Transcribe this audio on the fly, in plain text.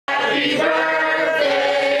Happy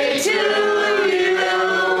birthday to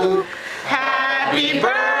you. Happy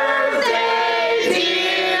birthday,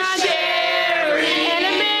 dear Sherry. And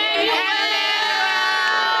Emmanuel.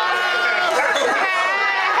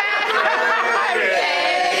 Happy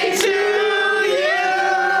birthday to you.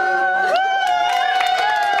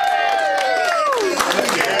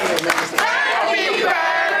 Happy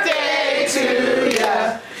birthday to you.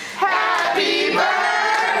 Happy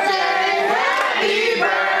birthday, happy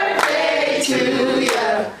birthday to you.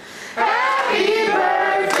 Happy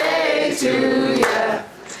birthday to you.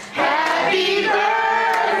 Happy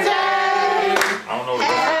birthday. I don't know what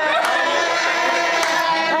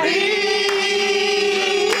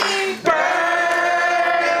Happy birthday.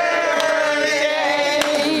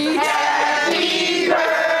 Happy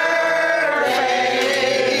birthday.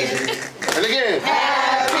 And again.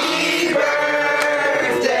 Happy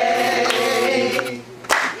birthday.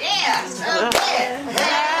 Yes. Okay.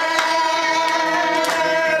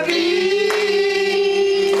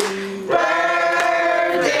 Happy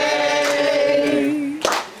birthday.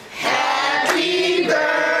 Happy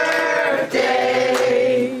birthday.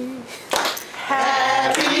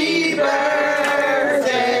 Happy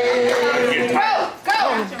birthday. Go, go,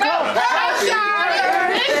 go, go,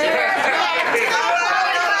 Charlotte. It's your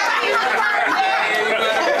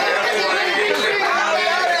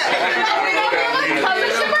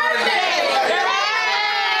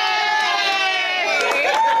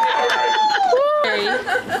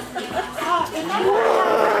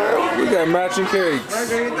We got matching cakes. I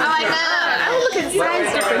like that. I'm looking at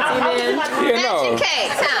size difference, man. Yeah, no. Matching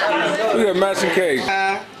cakes, huh? We got matching cakes.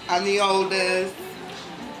 I'm the oldest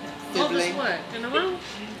sibling. What? In the room?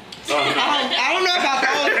 I don't know about the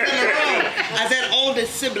oldest in the room. I said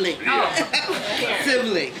oldest sibling.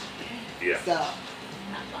 Sibling. Yeah. So,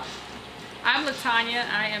 I'm Latanya.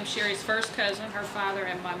 I am Sherry's first cousin. Her father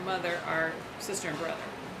and my mother are sister and brother.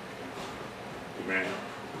 Emmanuel.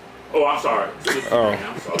 Oh, I'm sorry. Oh.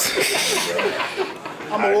 I'm sorry.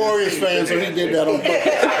 I'm a Warriors fan, so he did that on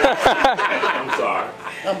purpose. I'm sorry.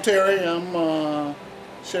 I'm Terry. I'm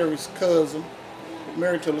Sherry's cousin,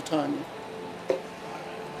 married to Latanya,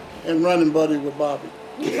 and running buddy with Bobby.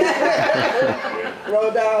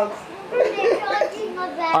 road dogs.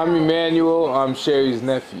 I'm Emmanuel. I'm Sherry's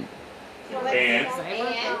nephew. And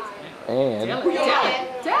And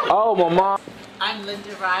oh, my mom. I'm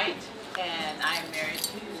Linda Wright, and I'm married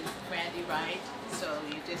to Randy Wright. So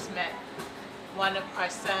you just met one of our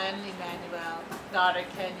son, Emmanuel, daughter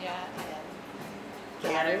Kenya, and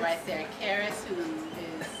daughter right there, Karis, who is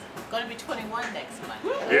going to be 21 next month.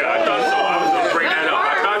 yeah, I thought so. I was going to bring that up. I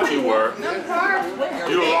thought you were.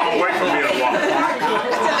 You're a long way from me to walk.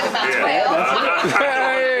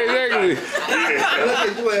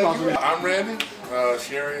 Exactly. I'm Randy.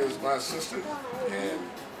 Sherry is my sister, and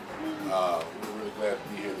we're really glad to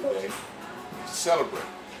be here today to celebrate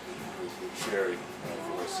with Sherry for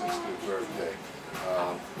her 60th birthday.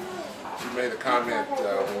 She made a comment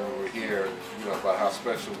when we were here, about how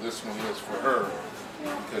special this one is for her,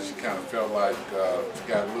 because she kind of felt like she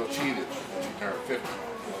got a little cheated when she turned 50.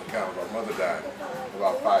 On account of her mother died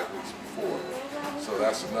about 5 weeks before. So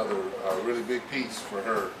that's another really big piece for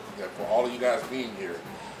her, that for all of you guys being here,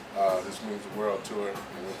 this means the world to her,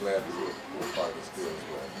 and we're glad that we're part of this deal as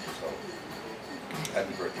well. So,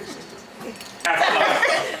 happy birthday, sister. Yeah.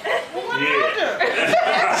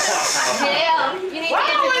 Gail, you need to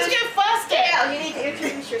always get fussed at? Gail, you need to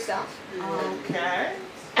introduce yourself. Okay.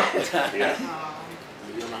 Yeah.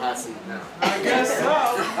 You're on the hot seat now. I guess so.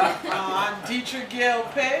 I'm Dietrich Gail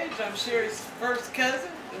Page. I'm Sherry's first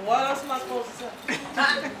cousin. And what else am I supposed to say?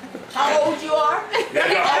 How old you are?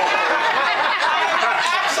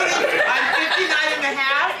 Actually, I'm 59 and a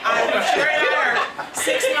half. Sherry and I are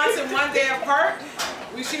 6 months and 1 day apart.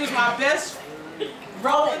 She was my best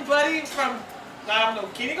rolling buddy from, I don't know,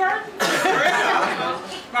 kindergarten?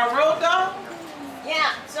 My road dog.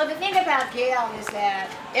 Yeah, so the thing about Gail is that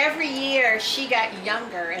every year she got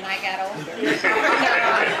younger and I got older.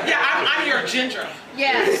 Yeah, I'm your ginger.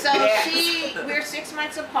 Yeah, so we're 6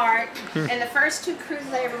 months apart, and the first 2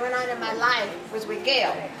 cruises I ever went on in my life was with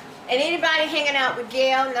Gail. And anybody hanging out with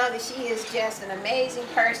Gail know that she is just an amazing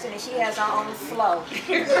person, and she has her own flow.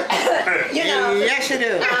 Yes, you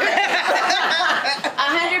do.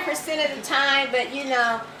 100% of the time, but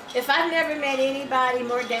if I've never met anybody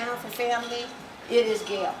more down for family, it is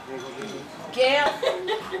Gail. Gail?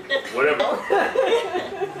 Whatever.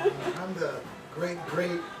 I'm the great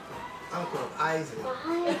uncle of Isaac.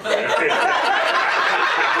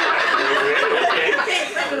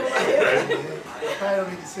 I probably don't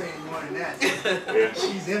need to say any more than that.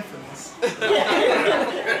 She's infamous.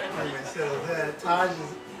 Anyway, so Taj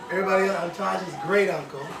is Everybody else, I'm Taj's great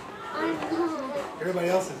uncle. Everybody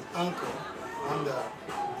else is uncle. I'm the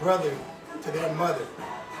brother to their mother.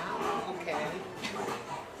 Okay.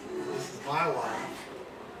 This is my wife,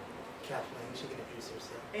 Kathleen. She can introduce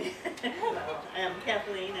herself. Hello, I'm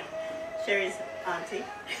Kathleen. I'm Sherry's auntie,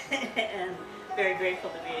 and very grateful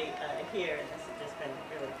to be here. And this has just been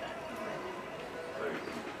really fun.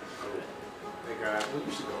 Hey guys,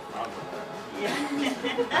 we should go. Yeah.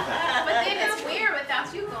 But then it's weird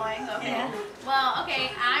without you going. Okay. Yeah. Well,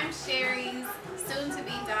 okay, I'm Sherry's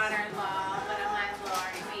soon-to-be daughter-in-law, but I'm not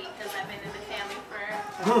already me because I've been in the family for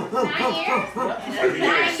 9 years. Have you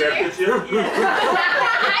been accepted yet?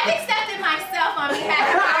 I've accepted myself on behalf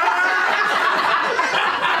of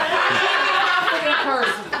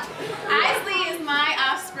Isley is my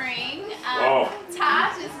offspring.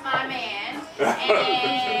 Taj is my man.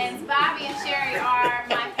 And Bobby and Sherry are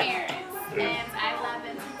my parents. And I love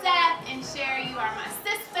them to death. And Sherry, you are my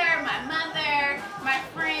sister, my mother, my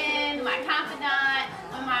friend, my confidant.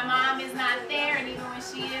 When my mom is not there, and even when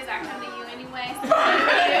she is, I come to you anyway. So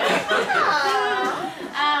thank you.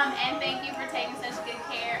 And thank you for taking such good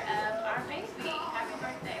care of our baby. Happy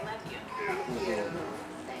birthday. Love you.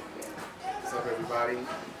 Thank you. What's up, everybody?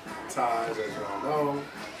 Taj, as you all know.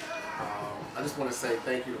 I just want to say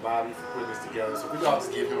thank you to Bobby for putting this together. So we all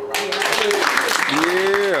just give him a round of applause.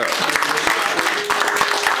 Yeah.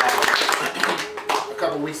 A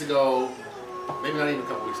couple weeks ago, maybe not even a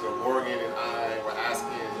couple weeks ago, Morgan and I were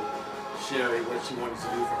asking Sherry what she wanted to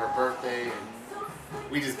do for her birthday,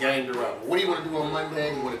 and we just ganged her up. What do you want to do on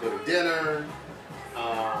Monday? You want to go to dinner?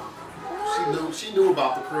 She knew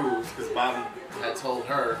about the cruise because Bobby had told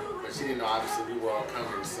her, but she didn't know obviously we were all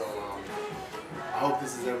coming. So I hope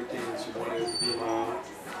this is everything that you wanted to be, Mom.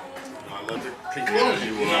 I love the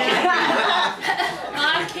conclusion.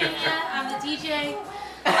 I'm Kenya. I'm the DJ.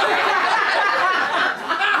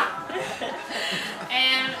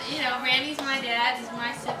 And, you know, Randy's my dad, these are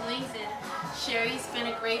my siblings, and Sherry's been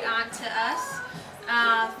a great aunt to us.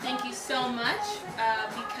 Thank you so much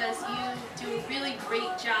because you do a really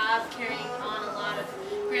great job carrying on a lot of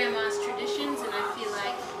Grandma's traditions, and I feel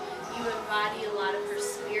like you embody a lot of her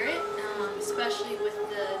spirit, especially with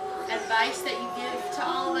the advice that you give to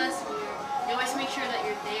all of us. You always make sure that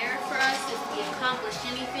you're there for us if we accomplish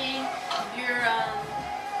anything. You're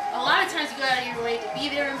a lot of times you go out of your way to be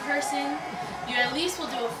there in person. You at least will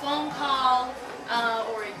do a phone call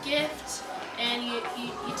or a gift, and you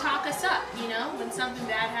talk us up. You know, when something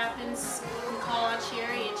bad happens, you can call on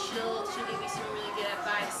Sherry and she'll give you some really good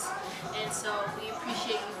advice. And so we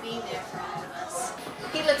appreciate you being there for all of us.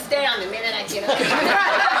 He looks down the minute I get up.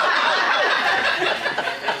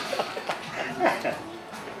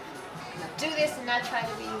 Do this and not try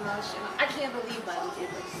to be emotional. I can't believe Bobby did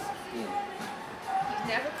this. He's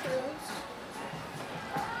never cruised,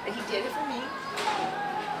 but he did it for me.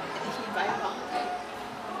 And he invited all of me.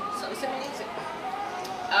 So it's amazing.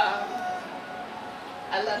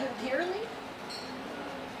 I love him dearly.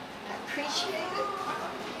 I appreciate it.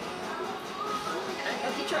 And I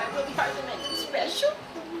know he tried really hard to make it special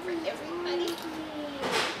for everybody.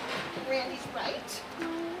 Randy's right.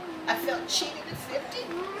 I felt cheated at 50.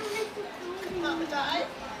 Mama died.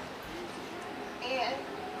 And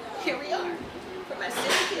here we are for my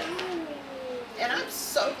 60th. And I'm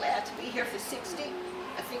so glad to be here for 60.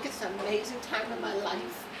 I think it's an amazing time in my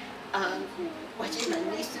life. Watching my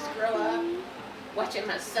nieces grow up, watching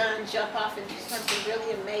my son jump off and do something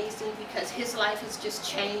really amazing because his life has just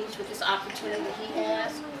changed with this opportunity that he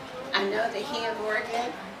has. I know that he and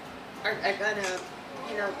Morgan are gonna,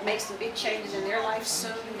 you know, make some big changes in their life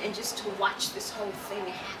soon, and just to watch this whole thing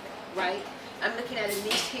happen, right? I'm looking at a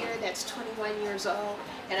niece here that's 21 years old,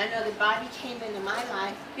 and I know that Bobby came into my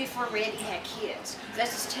life before Randy had kids.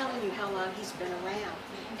 That's just telling you how long he's been around.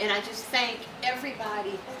 And I just thank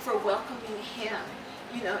everybody for welcoming him,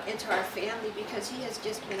 you know, into our family, because he has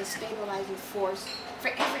just been a stabilizing force for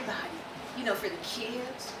everybody, you know, for the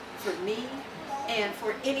kids, for me, and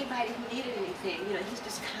for anybody who needed anything. You know, he's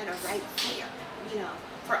just kind of right there, you know,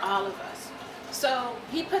 for all of us. So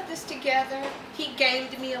he put this together. He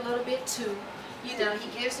gamed me a little bit too. You know, he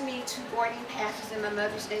gives me 2 boarding passes in my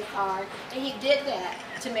Mother's Day card, and he did that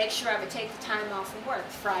to make sure I would take the time off from work,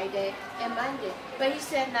 Friday and Monday. But he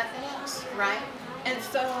said nothing else, right? And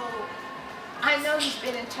so I know he's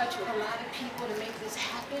been in touch with a lot of people to make this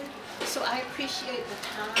happen. So I appreciate the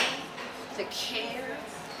time, the care,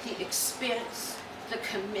 the expense, the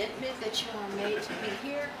commitment that you all made to be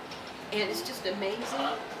here. And it's just amazing.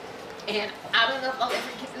 And I don't know if I'll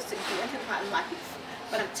ever get this again in my life,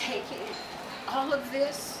 but I'm taking all of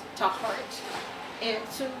this to heart, and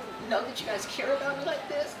to know that you guys care about me like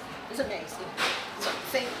this is amazing. So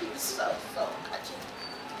thank you so much.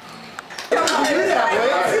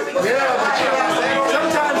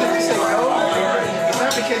 Sometimes if you say no, it's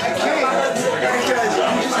not because you can't, because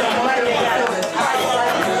you just don't want to feel it.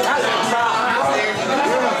 That's the problem.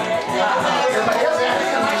 Everybody else has to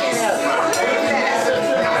come, I can't have it.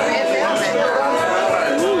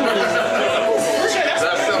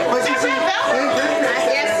 But you see, wait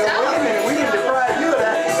a minute, we need to deprive you of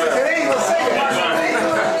that, because it ain't gonna say it.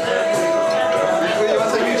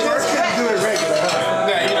 So you just couldn't do it regular, huh?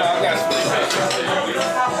 Yeah, you know, I got some.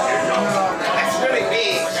 That's really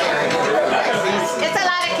big. It's a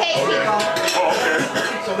lot of cake, people. Oh, okay.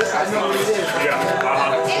 So this, I know what it is. Yeah.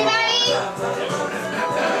 Anybody?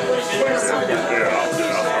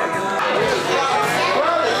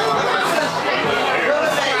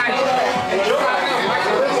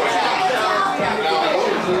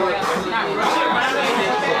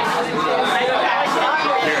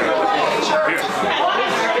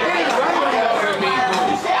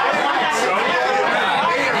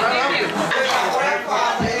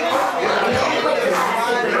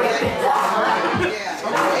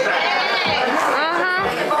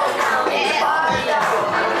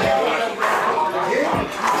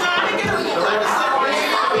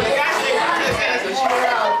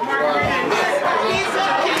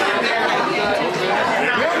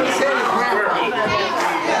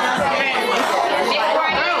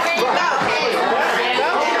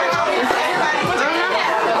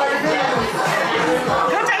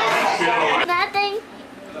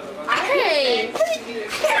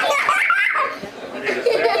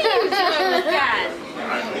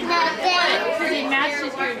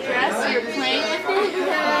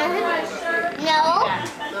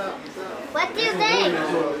 What do you think?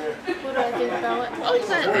 What do I think about it? Oh, it's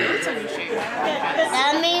on your shirt.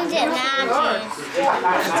 That means it matches.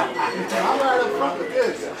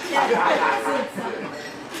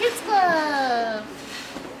 Kids Club.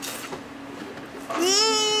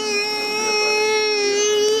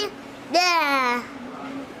 Yeah.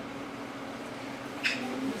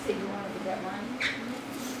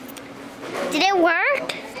 Did it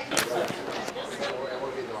work?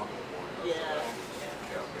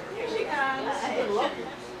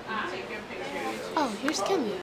 Oh, here's Kenya.